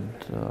also good.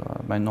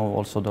 I know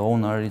also the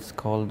owner. It's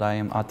called I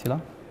Am Attila.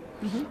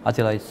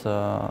 Attila is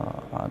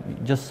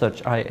just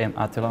search I Am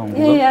Attila on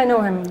Google. Yeah, I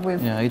know him.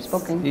 We've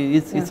spoken.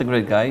 It's a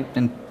great guy,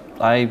 and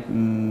I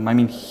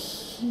mean,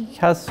 he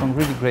has some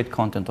really great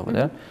content over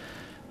there.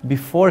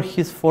 Before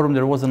his forum,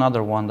 there was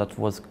another one that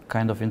was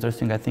kind of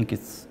interesting. I think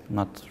it's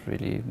not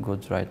really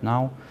good right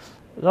now.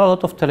 There are a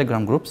lot of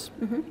Telegram groups.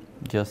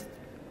 Just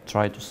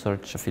try to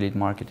search affiliate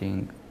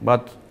marketing,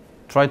 but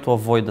try to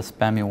avoid the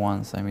spammy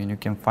ones. I mean, you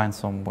can find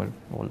some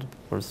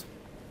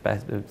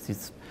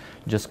it's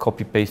just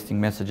copy pasting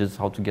messages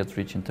how to get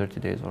rich in 30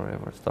 days or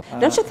whatever stuff.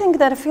 Don't you think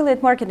that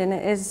affiliate marketing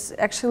is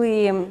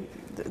actually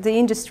the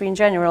industry in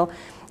general?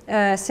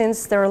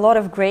 Since there are a lot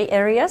of gray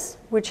areas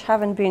which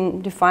haven't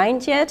been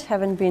defined yet,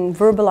 haven't been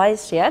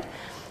verbalized yet.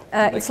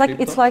 It's like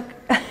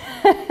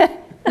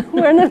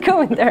we're not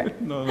going there.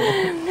 No.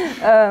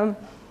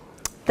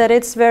 That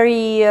it's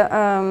very,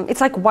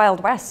 it's like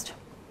Wild West.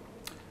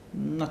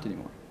 Not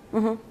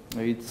anymore.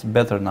 It's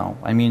better now.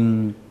 I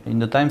mean, in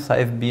the times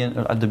I've been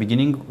at the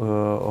beginning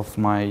of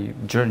my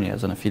journey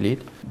as an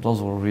affiliate,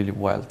 those were really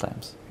wild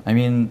times. I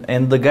mean,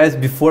 and the guys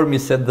before me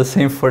said the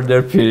same for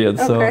their period.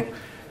 Okay.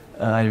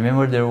 So I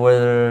remember there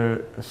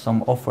were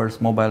some offers,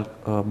 mobile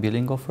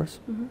billing offers.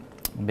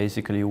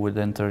 Basically, you would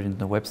enter in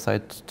the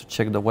website to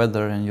check the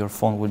weather, and your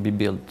phone would be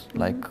billed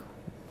like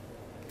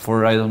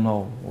for, I don't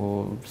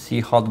know, see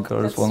hot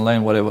girls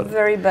online, whatever.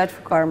 Very bad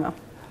for karma.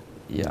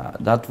 Yeah,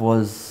 that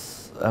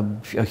was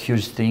a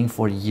huge thing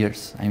for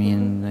years. I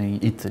mean,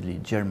 Italy,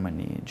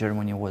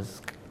 Germany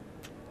was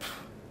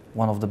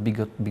one of the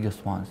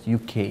biggest ones.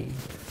 UK,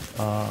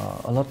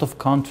 a lot of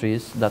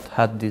countries that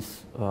had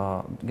this,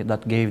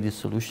 that gave this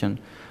solution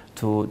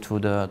to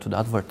the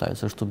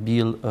advertisers to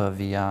bill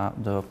via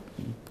the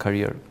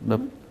carrier, the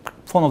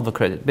phone of the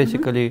credit.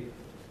 Basically,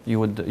 you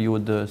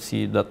would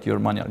see that your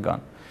money are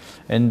gone,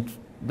 and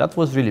that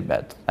was really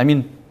bad. I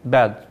mean,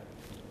 bad.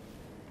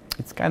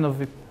 It's kind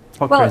of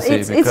well,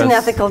 it's an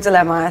ethical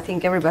dilemma. I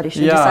think everybody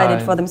should decide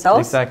it for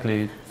themselves.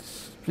 Exactly.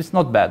 It's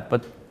not bad,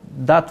 but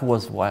that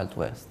was Wild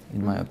West,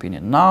 in my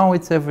opinion. Now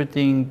it's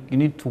everything. You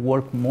need to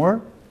work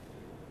more,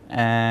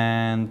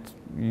 and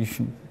you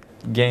should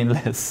gain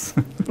less.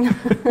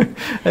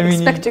 I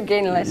mean, expect to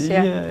gain less.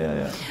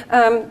 Yeah.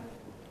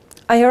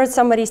 I heard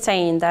somebody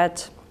saying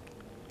that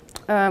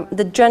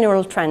the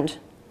general trend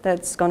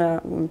that's going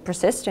to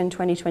persist in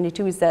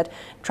 2022 is that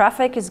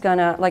traffic is going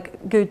to,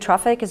 like good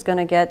traffic is going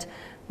to get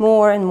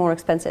more and more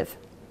expensive.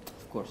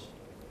 Of course.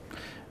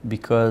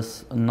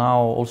 Because now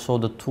also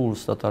the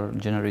tools that are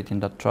generating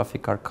that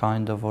traffic are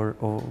kind of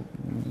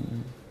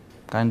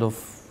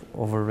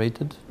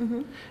overrated.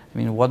 I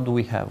mean, what do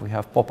we have? We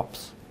have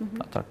pop-ups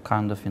that are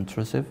kind of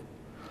intrusive.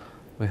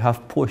 We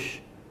have push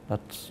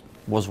that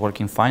was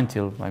working fine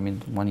till, I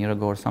mean, 1 year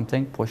ago or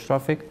something, push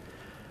traffic.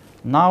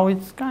 Now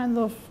it's kind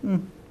of,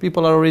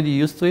 people are already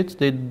used to it.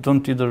 They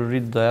don't either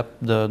read the app,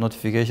 the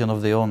notification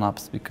of their own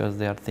apps because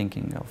they are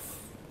thinking of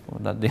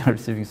that they are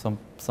receiving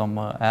some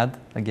ad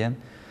again.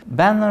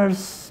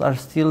 Banners are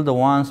still the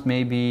ones,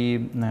 maybe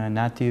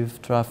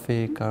native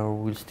traffic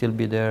will still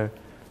be there.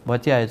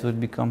 But yeah, it will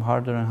become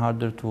harder and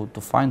harder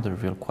to find the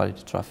real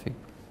quality traffic.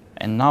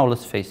 And now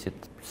let's face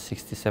it,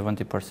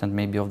 60–70%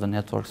 maybe of the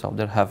networks out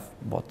there have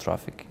bot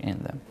traffic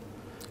in them.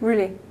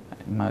 Really?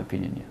 In my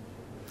opinion, yeah.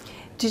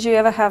 Did you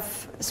ever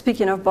have,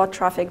 speaking of bot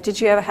traffic, did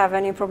you ever have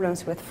any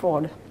problems with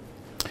fraud?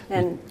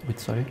 And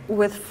sorry?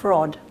 With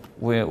fraud.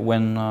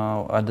 When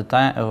at the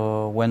time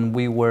when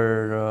we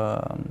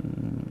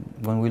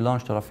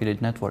launched our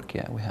affiliate network,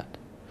 yeah, we had,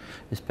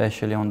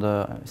 especially on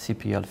the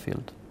CPL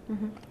field.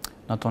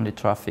 Not only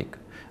traffic,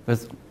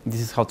 because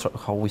this is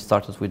how we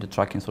started with the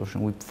tracking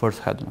solution. We first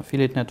had an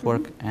affiliate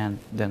network, and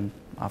then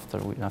after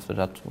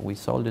that we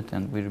sold it,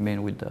 and we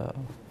remained with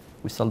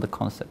we sold the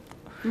concept.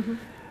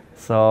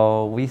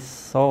 So we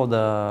saw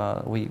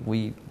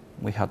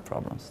we had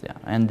problems, yeah,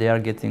 and they were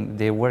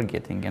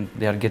getting, and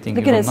they are getting.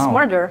 They're getting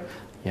smarter.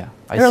 Yeah,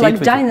 they're like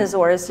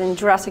dinosaurs in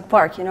Jurassic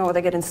Park. You know,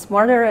 they're getting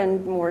smarter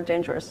and more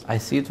dangerous. I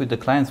see it with the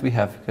clients we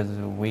have, because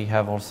we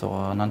have also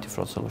an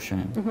anti-fraud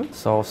solution.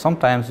 So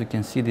sometimes we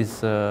can see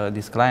these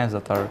clients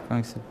that are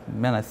coming.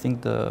 Man, I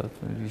think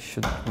we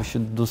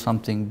should do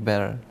something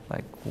better.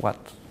 Like what?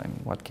 I mean,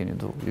 what can you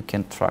do? You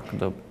can track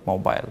the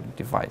mobile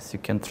device. You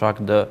can track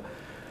the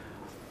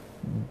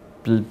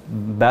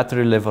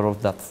battery level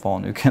of that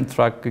phone. You can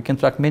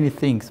track many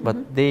things, but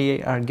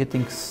they are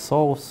getting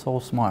so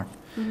smart.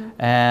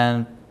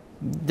 And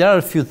there are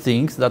a few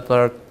things that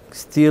are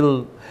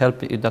still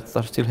helping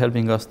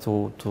us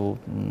to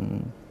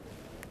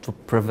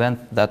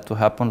prevent that to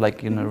happen,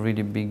 like in a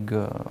really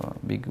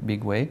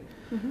big way.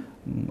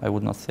 I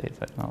would not say it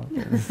right now.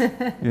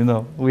 You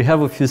know, we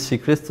have a few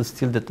secrets to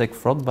still detect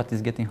fraud, but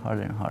it's getting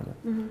harder and harder.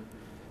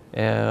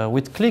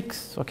 With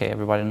clicks, okay,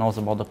 everybody knows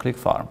about the click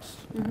farms.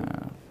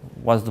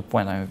 What's the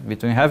point? I mean,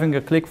 between having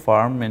a click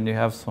farm and you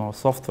have some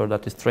software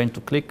that is trained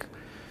to click,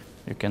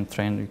 you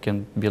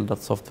can build that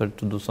software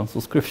to do some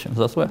subscriptions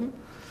as well.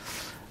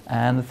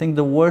 And I think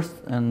the worst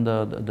and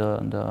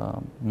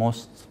the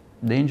most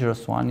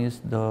dangerous one is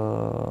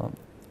the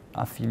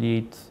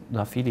affiliates.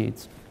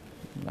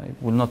 I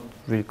will not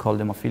really call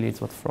them affiliates,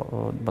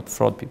 but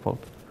fraud people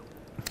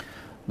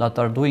that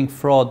are doing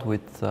fraud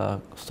with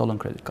stolen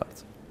credit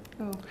cards.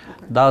 Oh,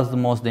 okay. That's the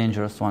most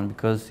dangerous one,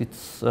 because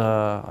it's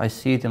I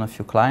see it in a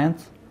few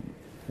clients.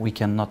 We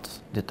cannot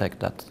detect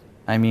that.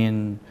 I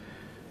mean,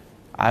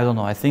 I don't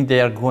know, I think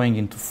they are going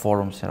into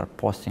forums and are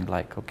posting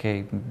like,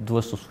 okay, do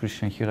a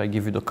subscription here, I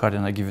give you the card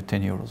and I give you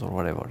 10 euros or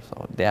whatever.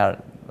 So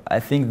I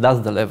think that's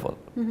the level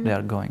they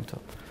are going to.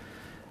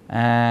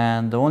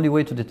 And the only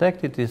way to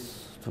detect it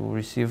is to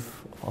receive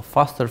a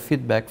faster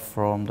feedback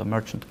from the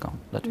merchant account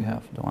that you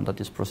have, the one that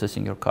is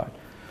processing your card.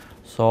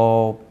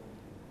 So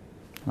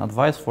an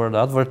advice for the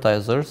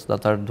advertisers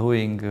that are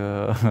doing,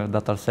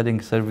 that are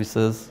selling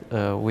services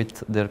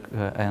with their,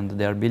 and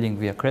they are billing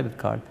via credit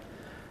card,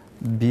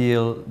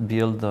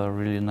 build a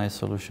really nice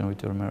solution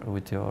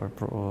with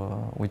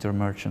your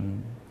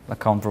merchant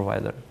account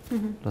provider.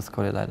 Let's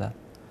call it like that,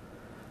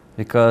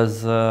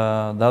 because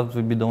that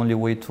will be the only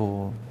way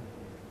to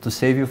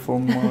save you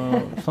from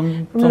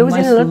some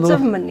losing nice lots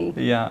of money.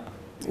 Yeah.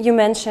 You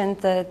mentioned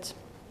that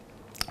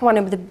one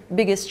of the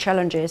biggest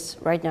challenges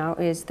right now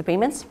is the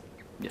payments.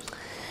 Yes.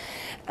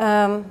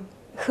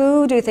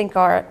 Who do you think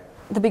are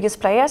the biggest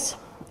players,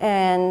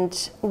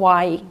 and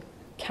why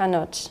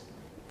cannot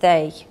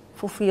they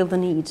fulfill the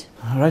need?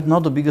 Right now,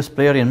 the biggest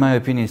player, in my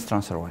opinion, is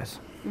TransferWise.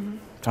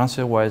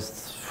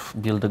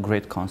 TransferWise build a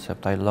great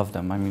concept. I love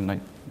them. I mean,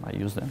 I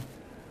use them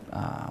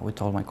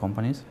with all my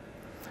companies.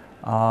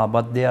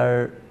 But they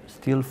are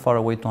still far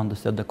away to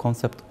understand the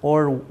concept,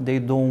 or they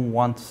don't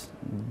want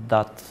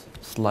that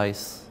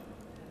slice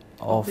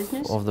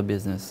of the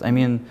business. I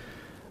mean,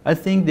 I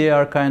think they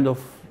are kind of,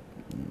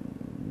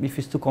 if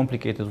it's too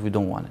complicated, we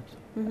don't want it.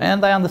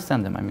 And I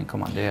understand them. I mean,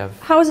 come on, they have...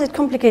 How is it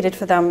complicated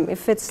for them?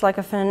 If it's like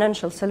a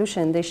financial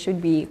solution, they should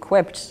be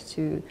equipped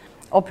to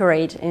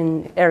operate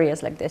in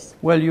areas like this.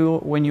 Well,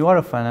 when you are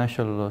a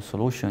financial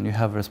solution, you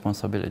have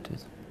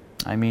responsibilities.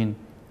 I mean,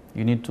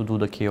 you need to do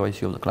the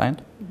KYC of the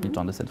client. You need to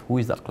understand who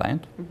is that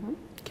client.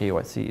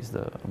 KYC is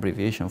the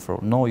abbreviation for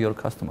Know Your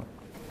Customer.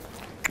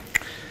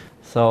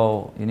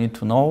 So you need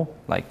to know,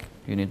 like,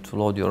 you need to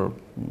load your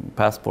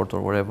passport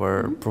or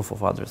whatever, proof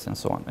of address and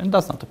so on. And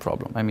that's not a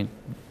problem. I mean,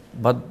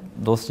 but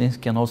those things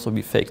can also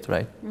be faked,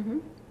 right?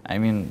 I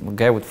mean, a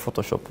guy with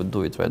Photoshop would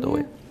do it right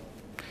away.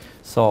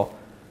 So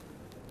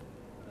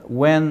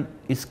when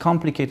it's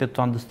complicated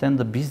to understand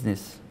the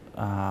business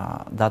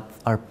that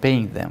are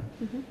paying them,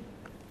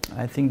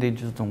 I think they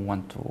just don't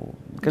want to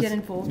get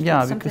involved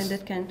with something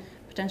that can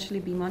potentially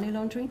be money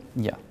laundering.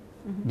 Yeah,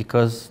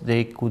 because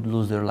they could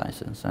lose their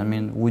license. I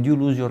mean, would you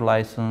lose your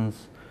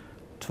license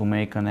to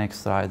make an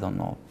extra, I don't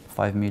know,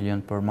 5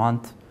 million per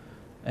month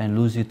and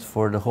lose it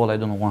for the whole, I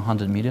don't know,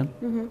 100 million,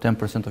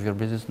 10% of your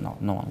business? No,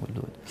 no one will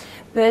do it.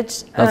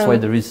 But that's why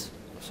there is,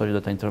 sorry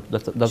that I interrupt,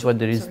 that's why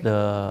there is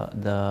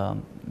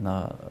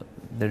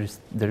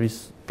there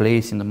is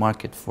place in the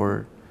market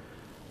for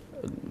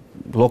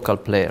local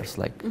players,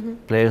 like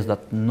players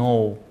that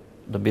know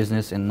the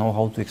business and know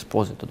how to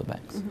expose it to the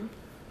banks.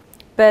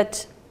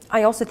 But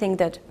I also think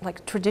that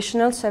like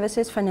traditional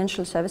services,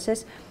 financial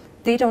services,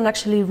 they don't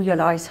actually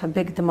realize how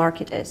big the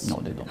market is. No,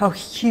 they don't. How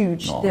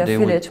huge the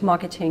affiliate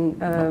marketing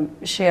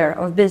share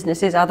of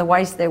business is.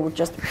 Otherwise, they would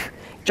just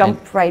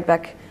jump right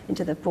back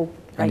into the pool.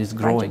 And it's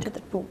growing. Right into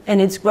the pool.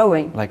 And it's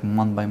growing. Like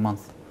month by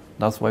month.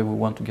 That's why we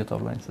want to get our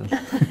license.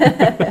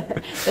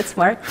 That's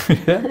smart.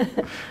 Yeah.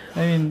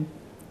 I mean,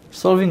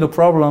 solving a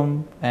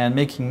problem and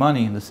making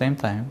money in the same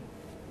time,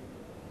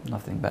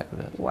 nothing back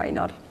with that. Why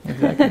not?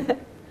 Exactly.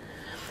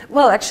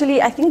 Well,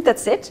 actually, I think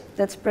that's it.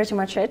 That's pretty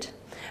much it.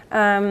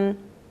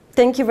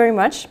 Thank you very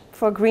much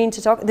for agreeing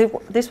to talk.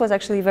 This was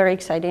actually very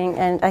exciting,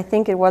 and I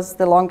think it was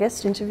the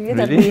longest interview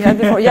that we had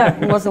before. Yeah,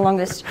 it was the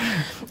longest.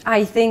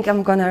 I think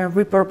I'm gonna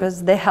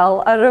repurpose the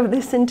hell out of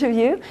this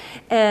interview.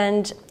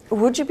 And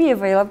would you be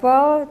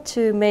available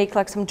to make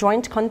like some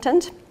joint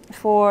content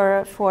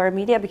for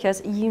media,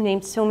 because you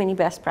named so many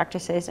best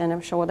practices, and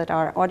I'm sure that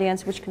our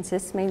audience, which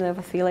consists mainly of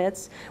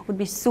affiliates, would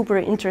be super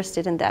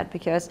interested in that,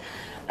 because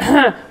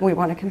we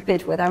want to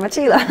compete with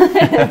Armatila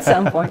at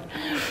some point.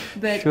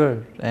 But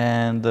sure,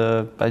 and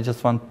I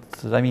just want,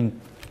 I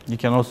mean, you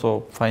can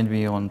also find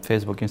me on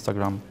Facebook,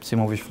 Instagram,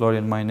 Simovici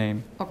Florin, my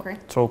name. Okay.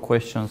 Throw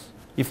questions.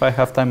 If I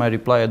have time, I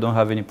reply. I don't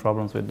have any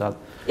problems with that.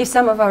 If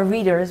some of our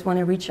readers want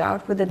to reach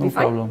out, would that be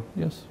fine? No problem,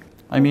 yes.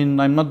 I mean,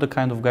 I'm not the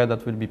kind of guy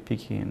that will be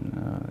picky and,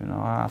 you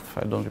know, if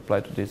I don't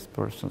reply to these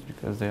persons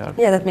because they are...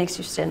 Yeah, that makes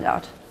you stand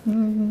out.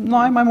 No,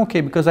 I'm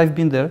okay because I've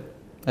been there.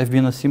 I've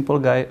been a simple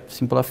guy,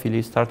 simple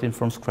affiliate, starting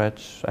from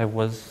scratch. I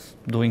was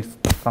doing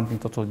something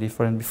totally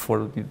different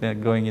before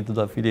going into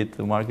the affiliate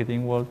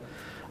marketing world.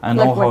 I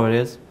know how it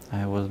is.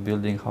 I was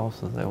building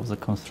houses. I was a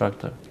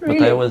constructor. Really?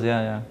 But I was,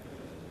 yeah.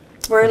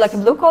 Were you like a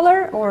blue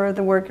collar or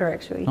the worker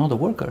actually? No, the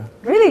worker.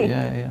 Really?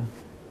 Yeah.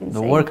 Insane.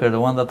 The worker, the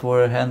one that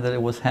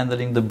was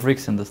handling the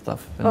bricks and the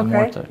stuff, and the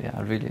mortar. Yeah,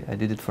 really, I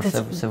did it for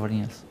 7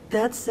 years.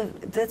 That's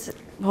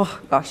oh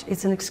gosh,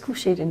 it's an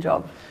excruciating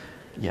job.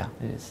 Yeah,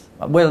 it is.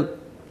 Well,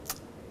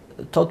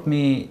 taught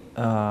me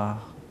a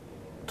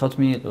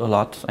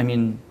lot. I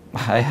mean,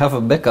 I have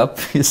a backup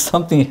if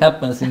something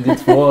happens in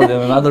this world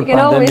and another you can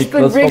always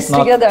put bricks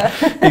together.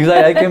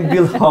 Exactly, I can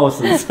build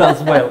houses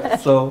as well.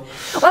 So,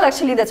 well,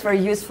 actually, that's very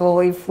useful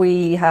if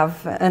we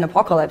have an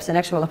apocalypse, an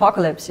actual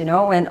apocalypse, you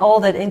know, and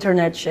all that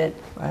internet shit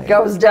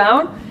goes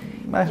down.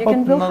 You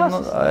can build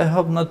houses. I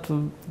hope not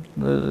to.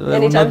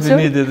 Anytime not soon?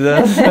 Be needed.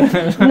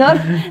 Yes.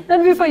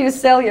 not before you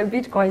sell your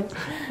Bitcoin.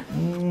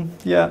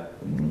 Yeah.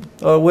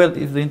 Well,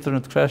 if the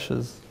internet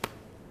crashes,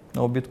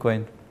 no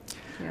Bitcoin.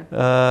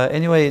 Yeah.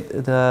 Anyway,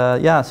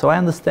 so I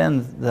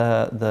understand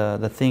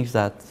the things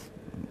that,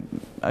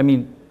 I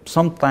mean,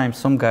 sometimes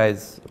some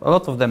guys, a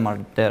lot of them are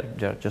there,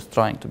 they're just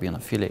trying to be an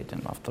affiliate,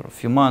 and after a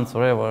few months or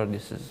whatever,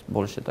 this is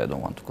bullshit, I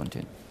don't want to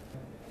continue.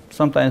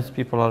 Sometimes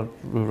people are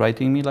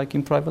writing me like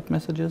in private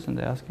messages, and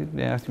they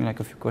ask me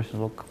like a few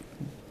questions, look,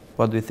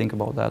 what do you think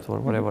about that, or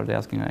whatever, they're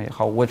asking,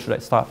 where should I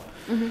start?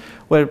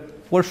 Well,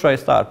 where should I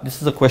start?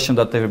 This is a question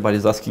that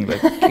everybody's asking,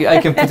 like,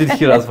 I can put it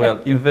here as well.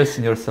 Invest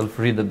in yourself,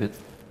 read a bit.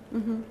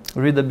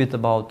 Read a bit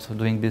about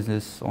doing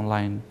business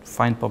online,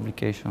 find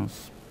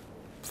publications,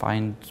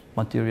 find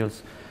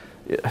materials.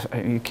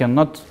 You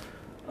cannot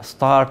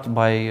start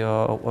by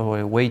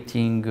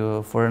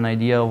waiting for an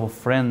idea of a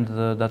friend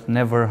that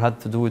never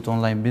had to do with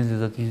online business,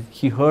 that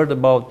he heard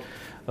about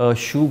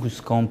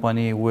shoes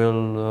company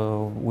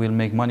will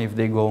make money if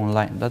they go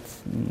online.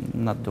 That's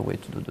not the way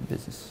to do the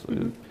business.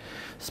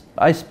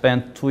 I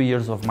spent 2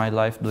 years of my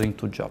life doing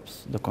 2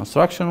 jobs, the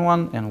construction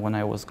one, and when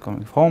I was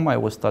coming home, I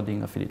was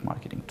studying affiliate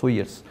marketing. 2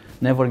 years,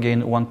 never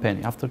gained 1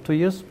 penny. After 2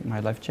 years, my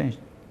life changed.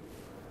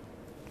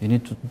 You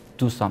need to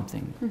do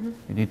something.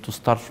 You need to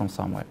start from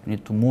somewhere. You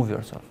need to move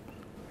yourself.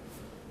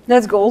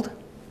 That's gold.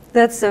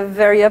 That's a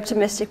very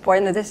optimistic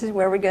point, and this is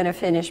where we're going to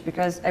finish,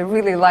 because I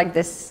really like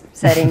this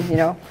setting, you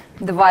know.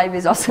 The vibe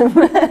is awesome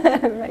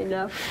right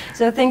now.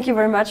 So thank you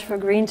very much for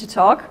agreeing to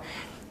talk.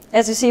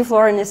 As you see,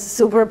 Florin is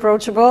super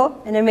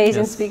approachable, an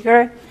amazing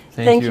speaker.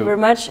 Thank you very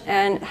much,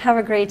 and have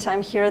a great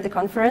time here at the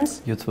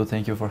conference. You too.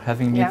 Thank you for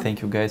having me.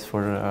 Thank you guys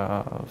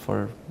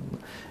for.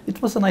 It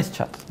was a nice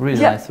chat.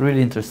 Really nice.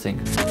 Really interesting.